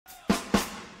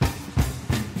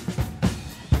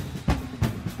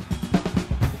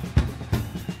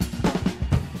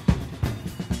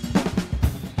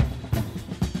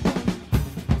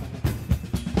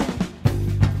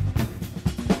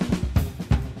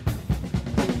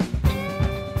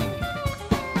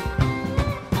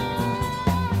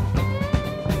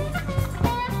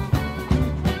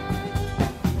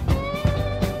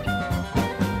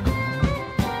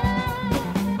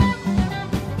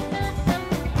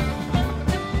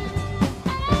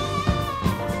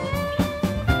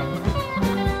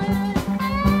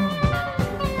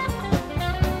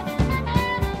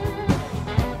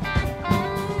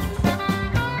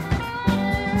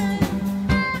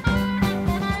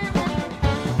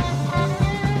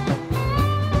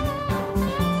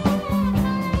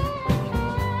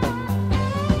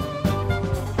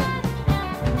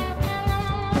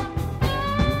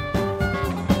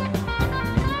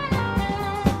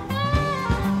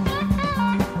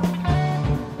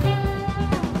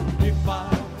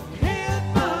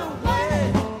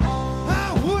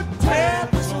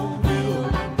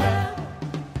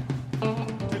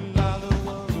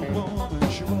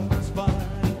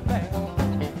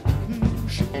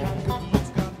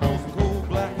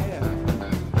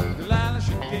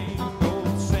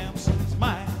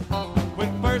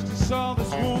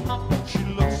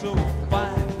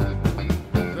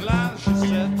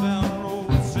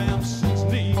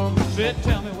said,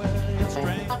 tell me where your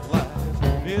strength lies,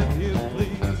 if you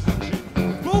please. She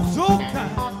spoke so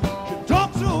kind, she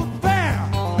talked so fair.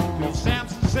 Till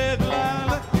Samson said,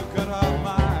 Delilah, you cut off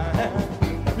my hair.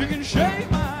 You can shave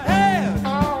my head,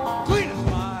 clean as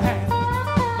my hand.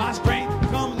 My strength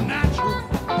comes natural,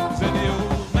 said the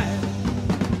old man.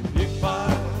 If I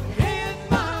had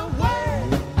my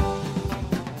way,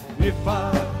 if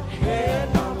I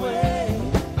had my way,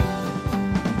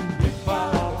 if I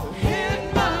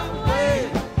had my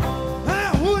way,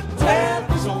 I would tear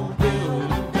this old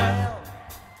building down.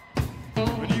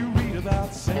 When you read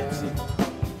about Samson,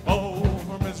 oh,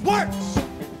 from his works,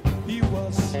 he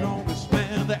was the strongest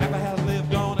man that ever has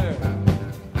lived on earth.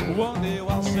 One day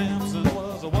while Samson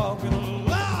was walking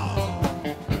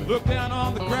along, looked down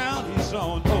on the ground, he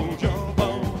saw an old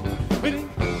jawbone. When he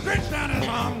stretched out his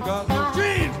arm, got the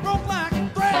dreams broke like a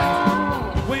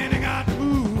thread. When he got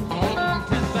moved,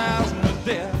 10,000 was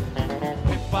dead.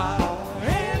 If I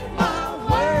had my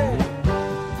way,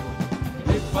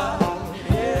 if I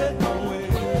had my way,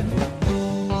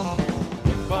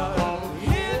 if I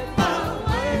had my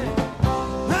way,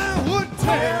 I would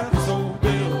tear this old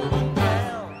building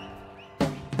down.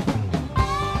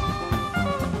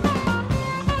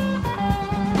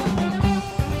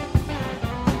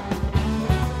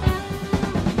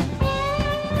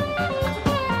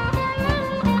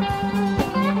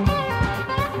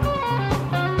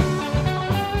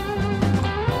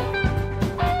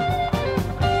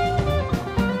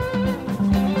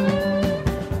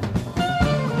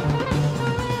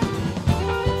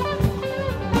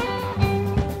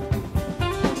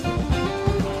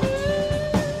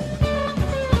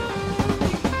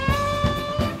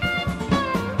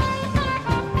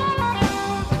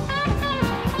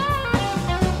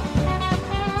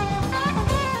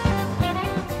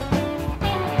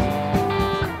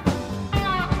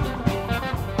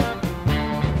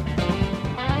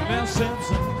 Now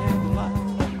Samson and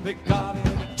Delilah, they got in a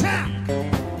attack.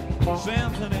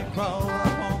 Samson, he crawled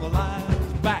up on the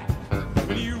lion's back.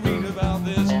 When you read about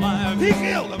this lion, he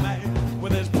killed a man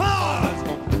with his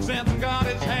paws. Samson got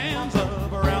his hands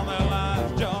up around that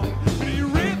lion's jaw. When you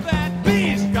read that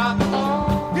beast got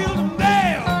killed him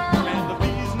down, and the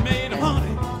beast made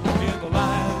honey in the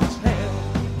lion's head.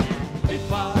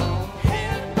 If I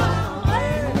had my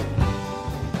way,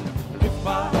 if I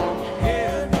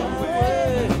had my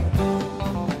way,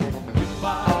 if I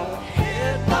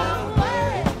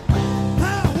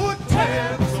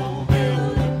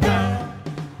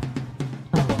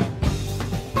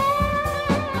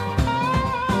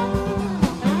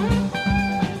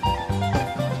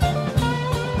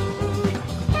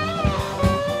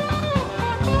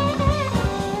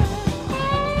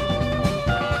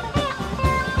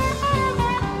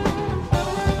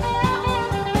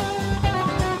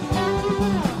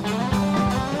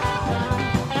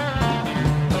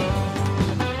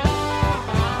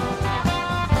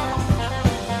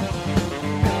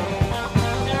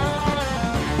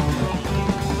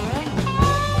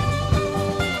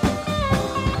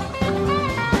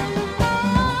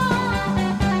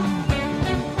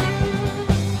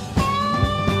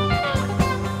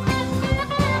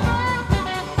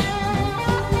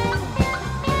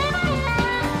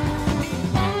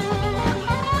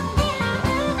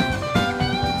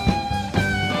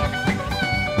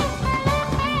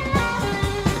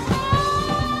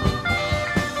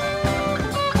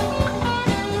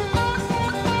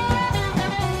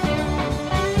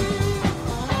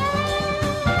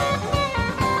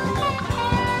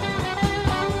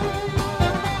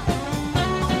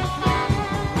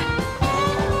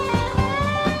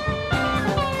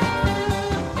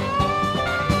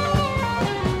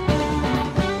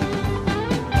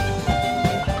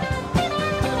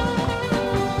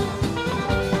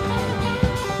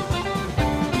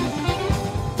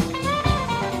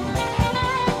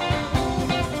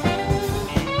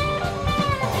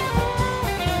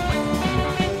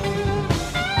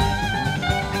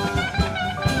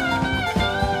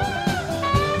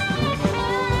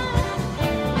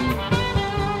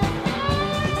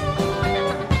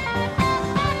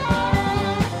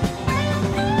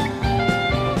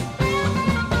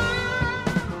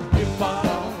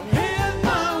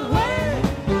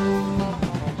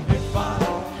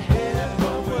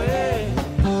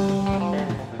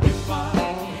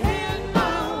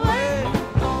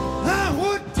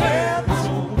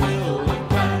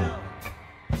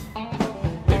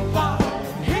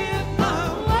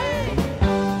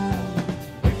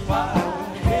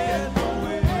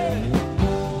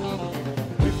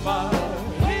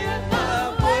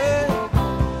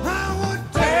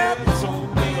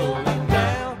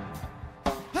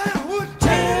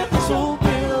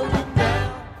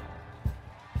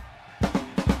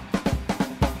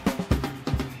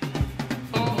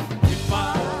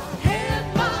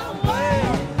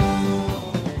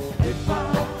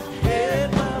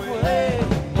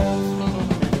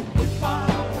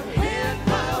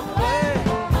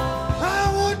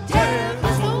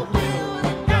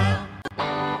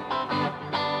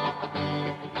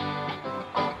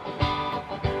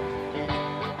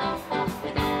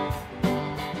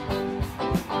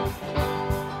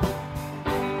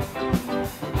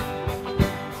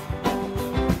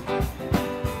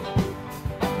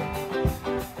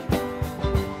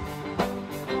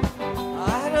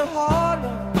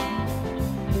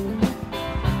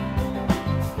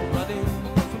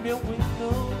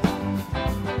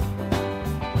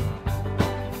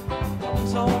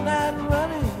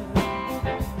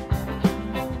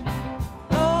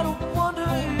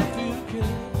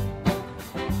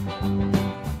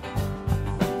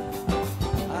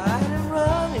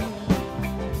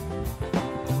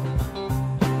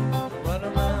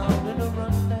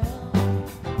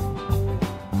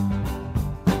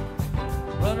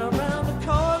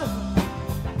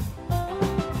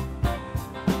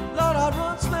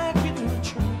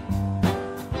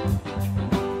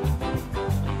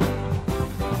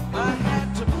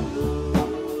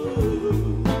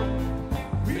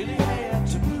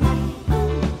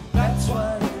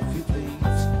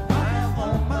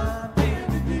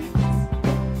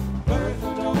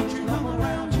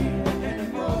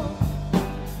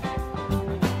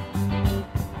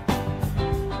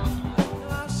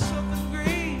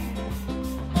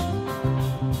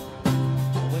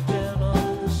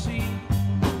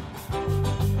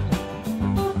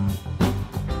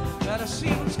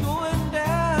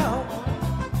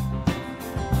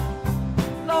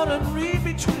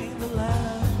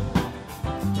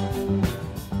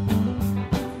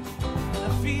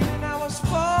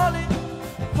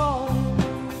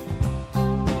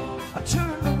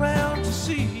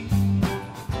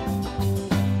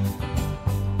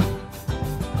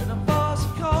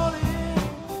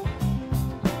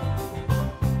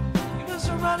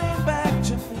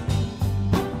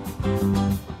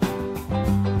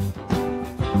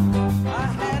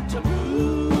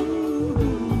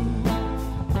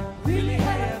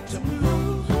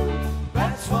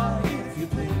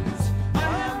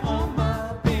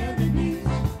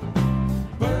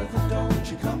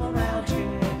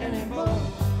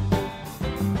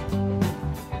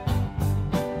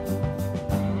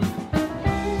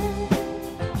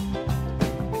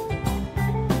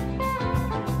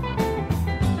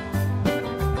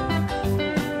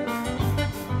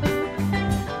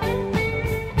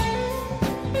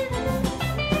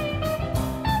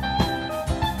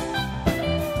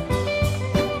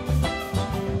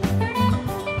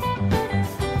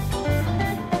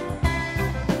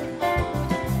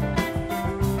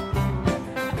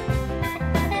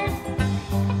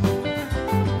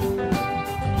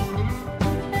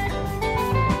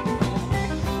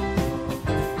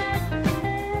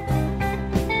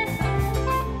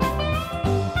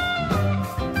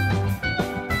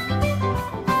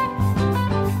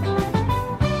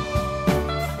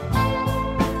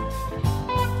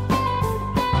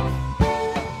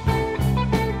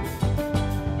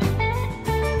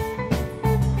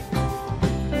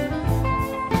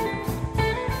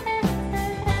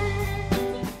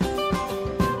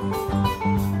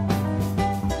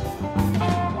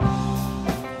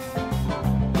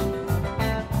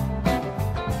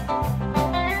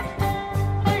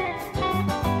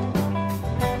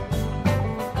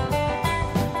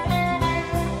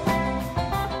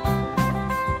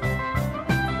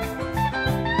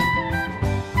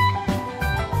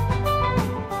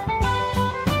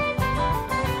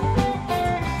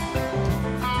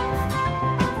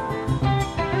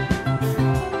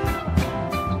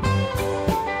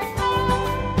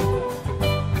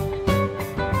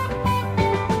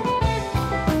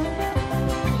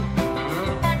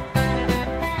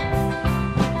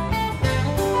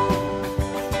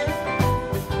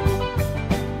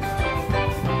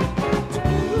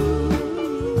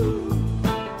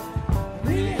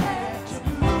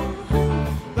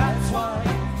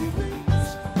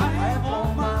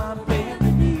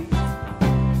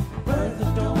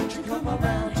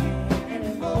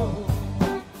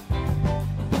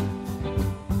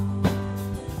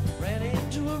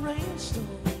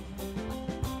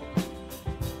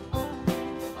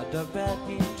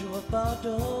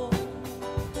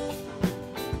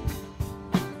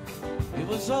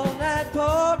was all night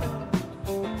pouring,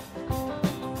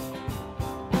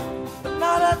 but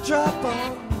not a drop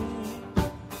on me.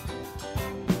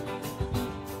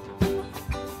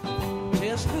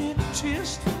 Test me,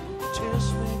 test me,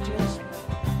 test me, test me.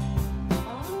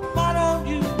 Why don't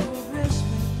you arrest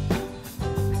me?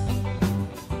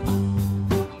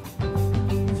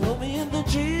 Throw me in the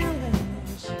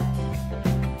jailhouse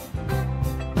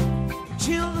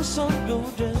till the sun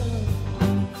goes down.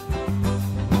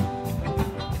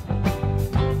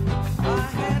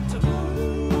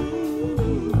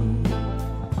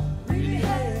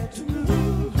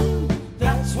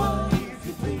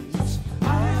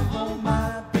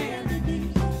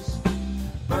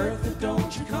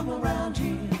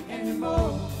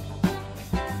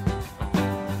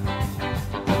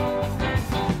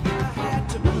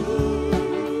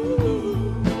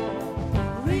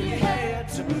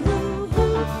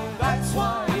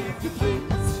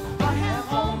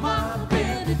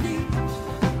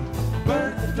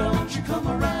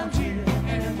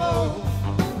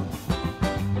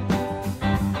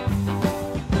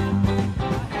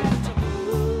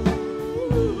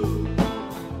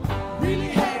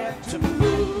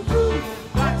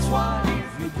 That's why